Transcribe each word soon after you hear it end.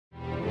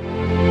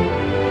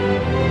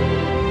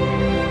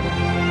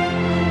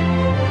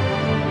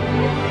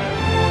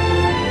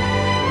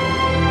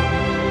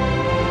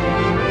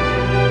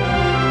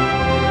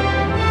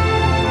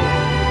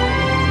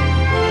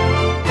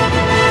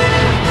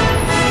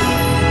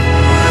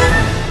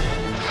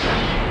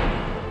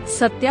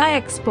Satya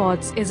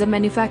Exports is a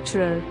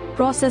manufacturer,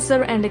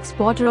 processor and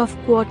exporter of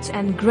quartz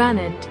and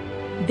granite.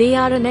 They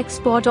are an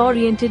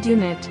export-oriented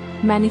unit,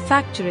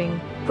 manufacturing,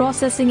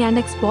 processing and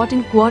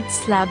exporting quartz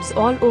slabs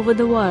all over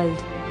the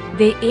world.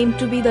 They aim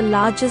to be the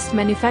largest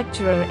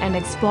manufacturer and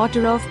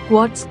exporter of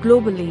quartz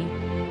globally.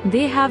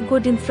 They have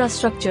good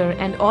infrastructure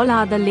and all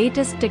are the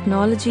latest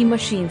technology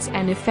machines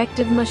and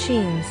effective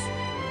machines.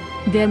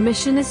 Their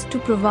mission is to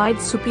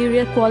provide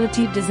superior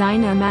quality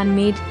designer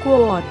man-made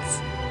quartz.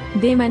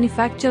 They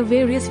manufacture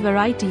various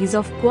varieties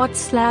of quartz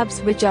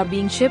slabs which are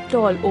being shipped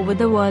all over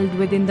the world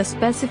within the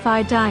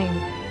specified time.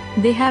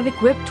 They have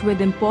equipped with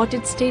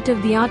imported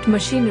state-of-the-art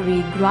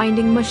machinery,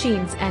 grinding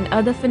machines and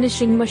other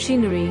finishing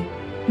machinery.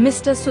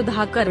 Mr.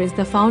 Sudhakar is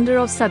the founder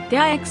of Satya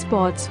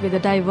Exports with a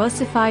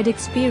diversified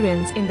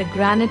experience in the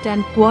granite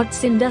and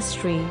quartz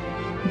industry.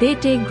 They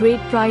take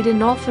great pride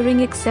in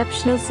offering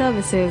exceptional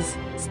services,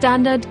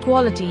 standard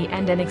quality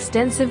and an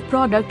extensive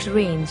product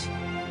range.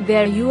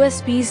 Their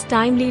USPs: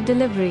 timely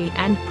delivery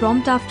and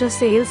prompt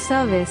after-sales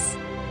service.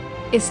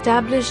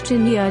 Established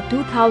in year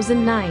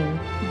 2009,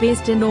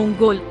 based in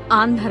Ongole,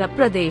 Andhra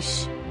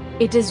Pradesh.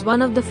 It is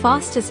one of the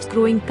fastest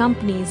growing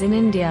companies in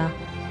India.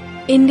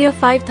 India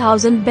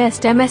 5000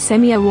 Best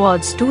MSME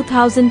Awards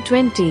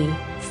 2020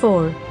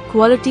 for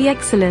Quality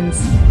Excellence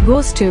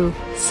goes to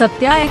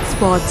Satya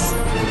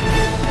Exports.